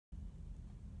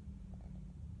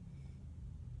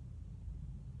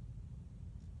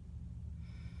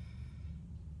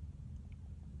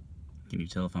Can you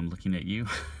tell if I'm looking at you?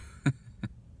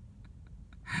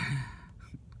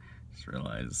 Just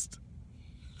realized.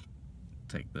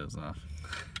 Take those off.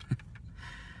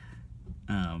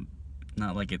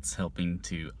 Not like it's helping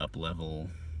to up level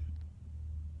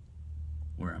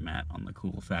where I'm at on the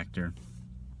cool factor.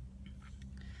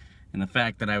 And the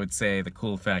fact that I would say the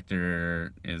cool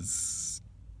factor makes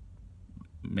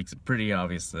it pretty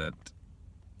obvious that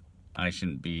I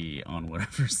shouldn't be on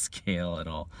whatever scale at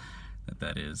all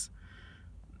that is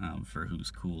for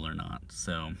who's cool or not.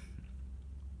 So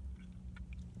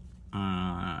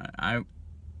I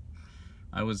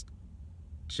was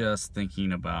just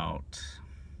thinking about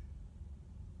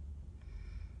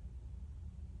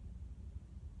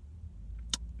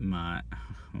I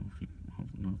don't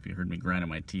know if you heard me grinding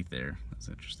my teeth there. That's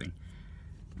interesting.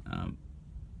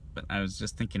 But I was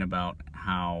just thinking about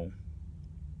how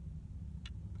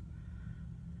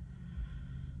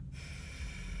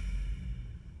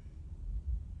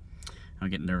I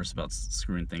get nervous about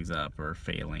screwing things up or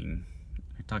failing.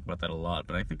 I talk about that a lot,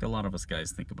 but I think a lot of us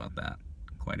guys think about that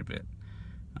quite a bit.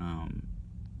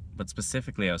 But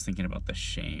specifically, I was thinking about the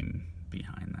shame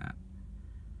behind that.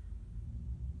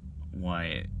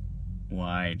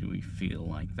 Why do we feel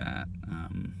like that?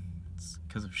 It's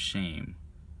because of shame.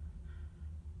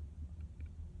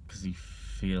 Because you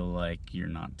feel like you're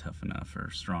not tough enough or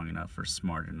strong enough or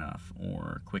smart enough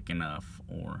or quick enough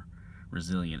or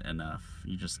resilient enough.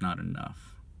 You're just not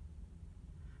enough.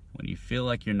 When you feel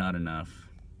like you're not enough,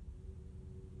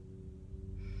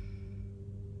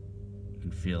 you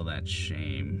can feel that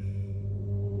shame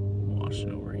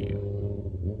washing over you.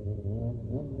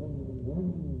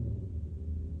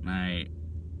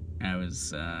 I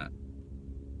was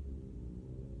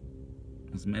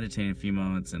meditating a few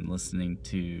moments and listening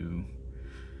to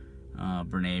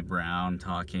Brene Brown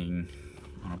talking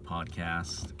on a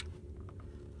podcast,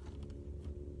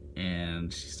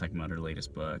 and she's talking about her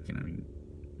latest book. And I mean,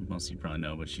 most of you probably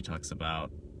know, but she talks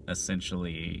about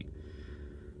essentially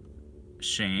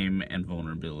shame and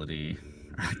vulnerability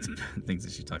are the things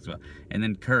that she talks about, and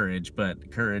then courage.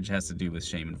 But courage has to do with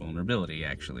shame and vulnerability,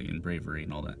 actually, and bravery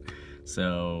and all that.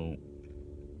 So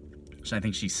I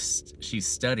think she's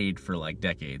studied for like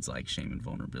decades, like shame and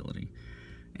vulnerability.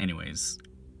 Anyways,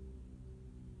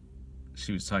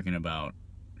 she was talking about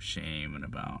shame and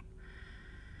of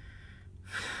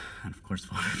course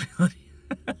vulnerability.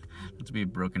 Not to be a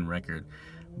broken record,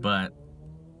 but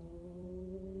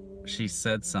she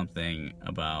said something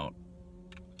about,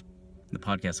 the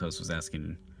podcast host was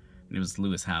asking, and it was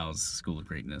Lewis Howes' School of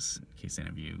Greatness, in case any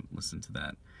of you listened to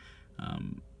that.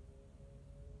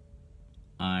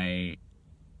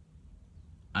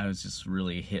 I was just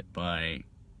really hit by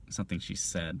something she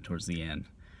said towards the end.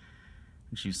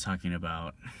 And she was talking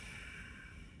about,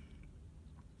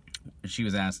 she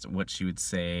was asked what she would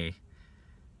say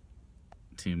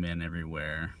to men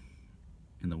everywhere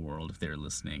in the world if they were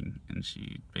listening, and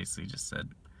she basically just said,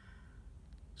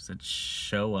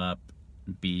 show up,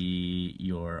 be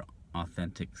your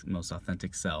most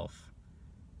authentic self,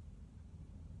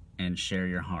 and share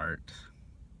your heart,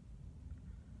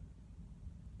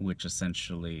 which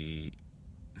essentially,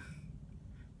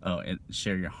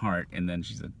 share your heart. And then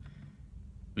she said,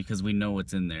 because we know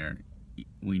what's in there,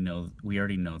 we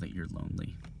already know that you're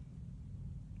lonely,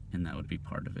 and that would be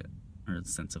part of it, or a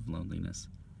sense of loneliness.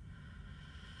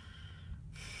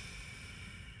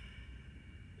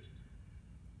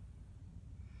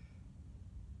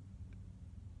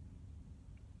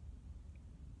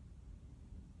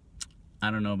 I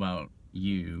don't know about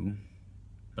you,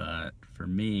 but for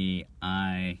me,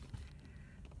 I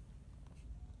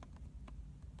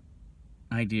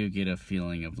do get a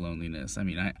feeling of loneliness. I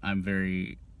mean, I'm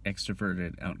very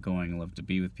extroverted, outgoing, love to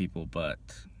be with people, but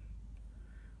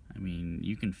I mean,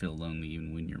 you can feel lonely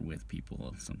even when you're with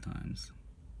people sometimes.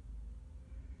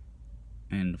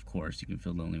 And of course, you can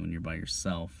feel lonely when you're by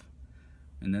yourself.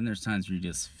 And then there's times where you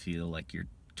just feel like you're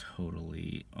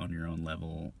totally on your own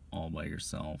level, all by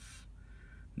yourself,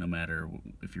 no matter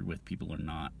if you're with people or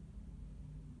not.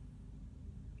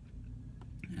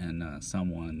 And my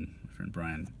friend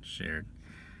Brian, shared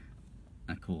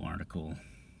a cool article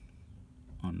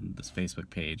on this Facebook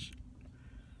page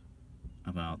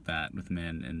about that with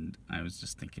men, and I was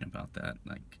just thinking about that,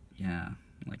 like, yeah,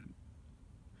 like,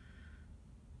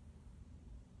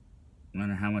 no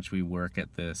matter how much we work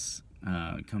at this,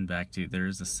 come back to, there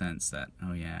is a sense that,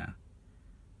 oh yeah,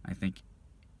 I think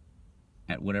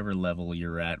at whatever level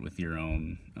you're at with your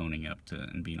own owning up to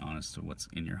and being honest to what's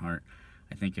in your heart,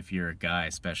 I think if you're a guy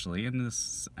especially, and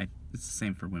it's the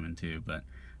same for women too, but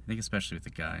I think especially with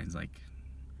the guys, like,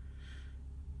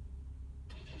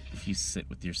 if you sit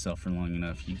with yourself for long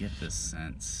enough, you get this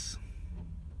sense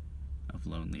of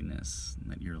loneliness,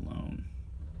 that you're alone.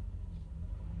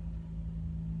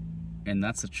 And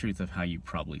that's the truth of how you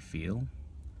probably feel,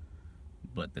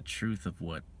 but the truth of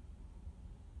what,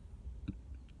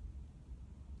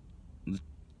 you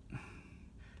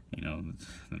know,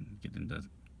 get into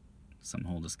some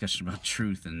whole discussion about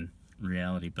truth and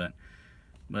reality, but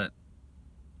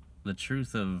the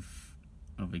truth of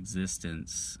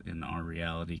existence in our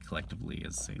reality collectively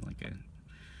as, say, like a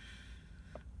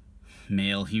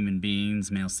male human beings,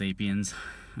 male sapiens,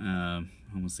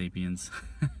 Homo sapiens.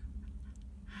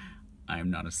 I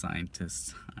am not a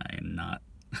scientist. I am not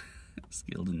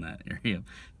skilled in that area of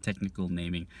technical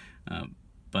naming.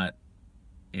 But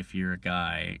if you're a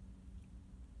guy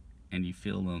and you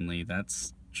feel lonely,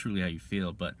 that's truly how you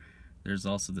feel. But there's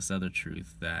also this other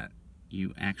truth that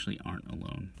you actually aren't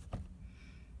alone.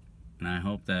 And I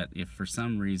hope that if for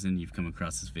some reason you've come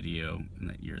across this video and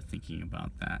that you're thinking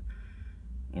about that,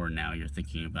 or now you're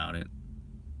thinking about it,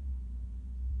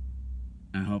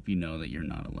 I hope you know that you're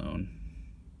not alone.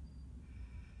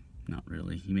 Not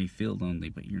really. You may feel lonely,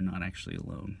 but you're not actually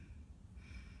alone.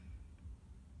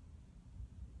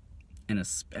 And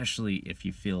especially if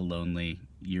you feel lonely,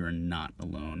 you're not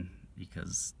alone,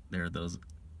 because there are those,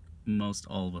 most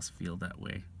all of us feel that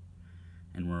way,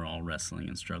 and we're all wrestling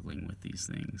and struggling with these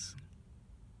things.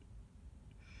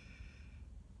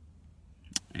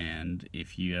 And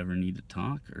if you ever need to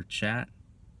talk or chat,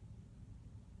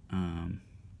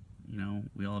 you know,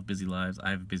 we all have busy lives.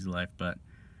 I have a busy life, but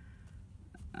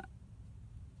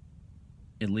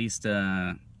at least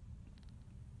if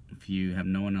you have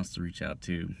no one else to reach out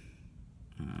to,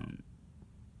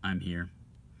 I'm here.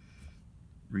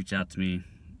 Reach out to me,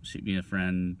 shoot me a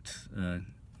friend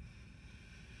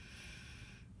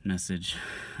message,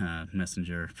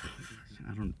 messenger.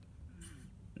 I don't.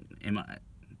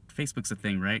 Facebook's a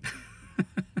thing, right?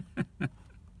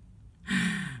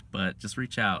 But just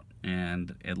reach out,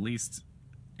 and at least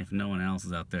if no one else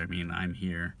is out there, I mean, I'm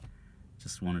here.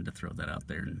 Just wanted to throw that out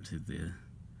there into the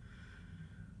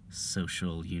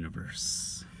social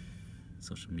universe,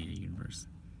 social media universe.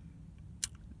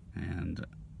 And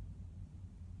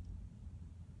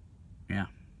yeah,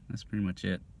 that's pretty much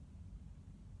it.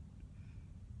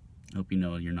 Hope you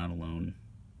know you're not alone,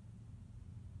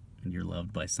 and you're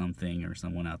loved by something or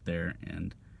someone out there,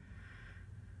 and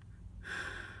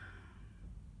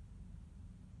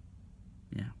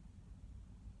yeah,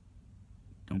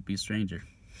 don't be a stranger.